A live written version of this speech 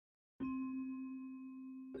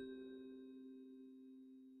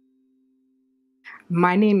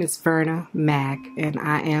My name is Verna Mack, and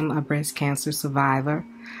I am a breast cancer survivor.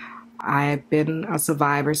 I've been a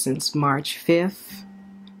survivor since March 5th,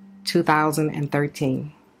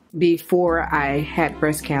 2013. Before I had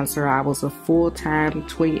breast cancer, I was a full-time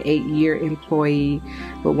 28-year employee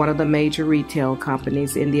with one of the major retail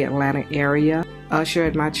companies in the Atlanta area. Usher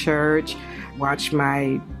at my church, watch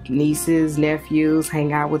my nieces, nephews,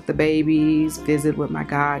 hang out with the babies, visit with my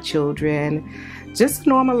godchildren. Just a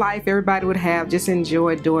normal life everybody would have, just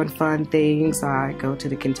enjoy doing fun things. I go to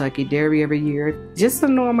the Kentucky Derby every year. Just a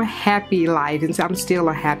normal, happy life. And I'm still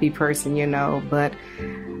a happy person, you know, but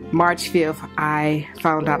March 5th, I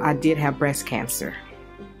found out I did have breast cancer.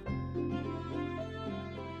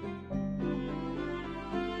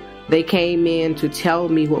 They came in to tell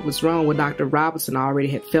me what was wrong with Dr. Robinson. I already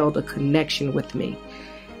had felt a connection with me.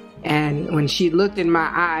 And when she looked in my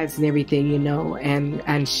eyes and everything, you know,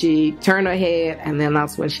 and she turned her head, and then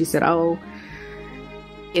that's when she said, "Oh,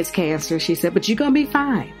 it's cancer." She said, "But you're going to be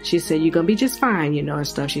fine." She said, "You're going to be just fine, you know, and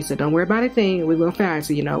stuff." She said, "Don't worry about a thing. We're going to find.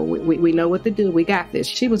 So, you know, we know what to do. We got this."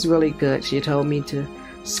 She was really good. She told me to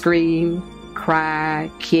scream,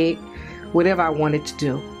 cry, kick, whatever I wanted to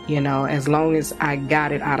do, you know, as long as I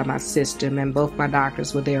got it out of my system. And both my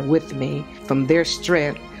doctors were there with me. From their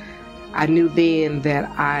strength, I knew then that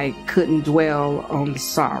I couldn't dwell on the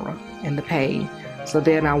sorrow and the pain. So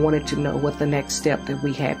then I wanted to know what the next step that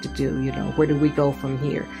we had to do, you know, where do we go from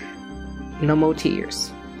here? No more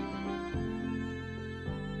tears.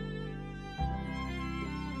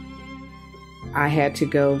 I had to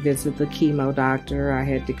go visit the chemo doctor. I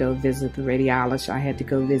had to go visit the radiologist. I had to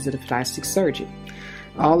go visit a plastic surgeon.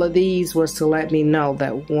 All of these was to let me know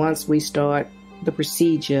that once we start the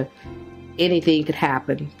procedure, anything could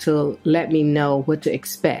happen, to let me know what to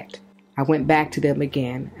expect. I went back to them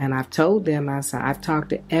again, and I've told them, I said, I've talked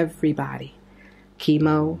to everybody.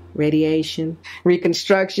 Chemo, radiation,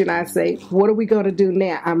 reconstruction. I say, what are we going to do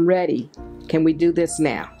now? I'm ready. Can we do this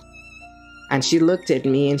now? And she looked at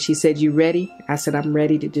me and she said, "You ready?" I said, "I'm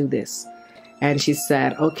ready to do this." And she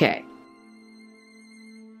said, "Okay."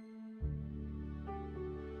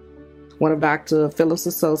 One of Dr. Phillips'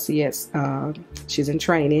 associates, she's in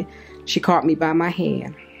training, she caught me by my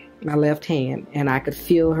hand, my left hand, and I could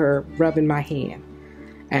feel her rubbing my hand.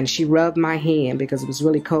 And she rubbed my hand because it was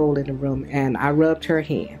really cold in the room, and I rubbed her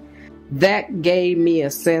hand. That gave me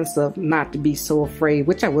a sense of not to be so afraid,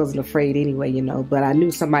 which I wasn't afraid anyway, you know, but I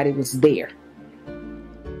knew somebody was there.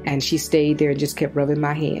 And she stayed there and just kept rubbing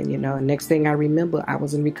my hand, you know. And next thing I remember, I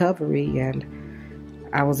was in recovery and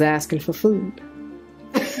I was asking for food.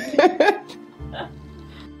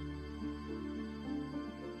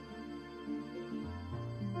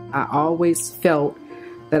 I always felt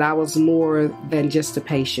that I was more than just a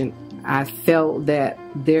patient. I felt that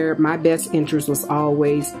my best interest was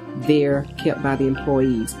always there, kept by the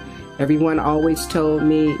employees. Everyone always told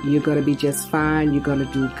me, "You're going to be just fine. You're going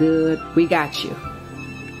to do good. We got you."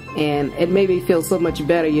 And it made me feel so much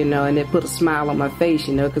better, you know, and it put a smile on my face,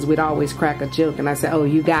 you know, because we'd always crack a joke. And I said, "Oh,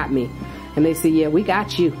 you got me." And they said, "Yeah, we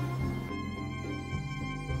got you."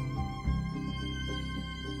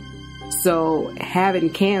 So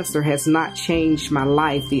having cancer has not changed my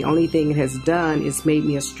life. The only thing it has done is made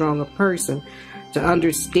me a stronger person, to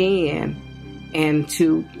understand and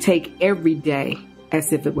to take every day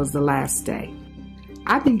as if it was the last day.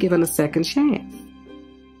 I've been given a second chance.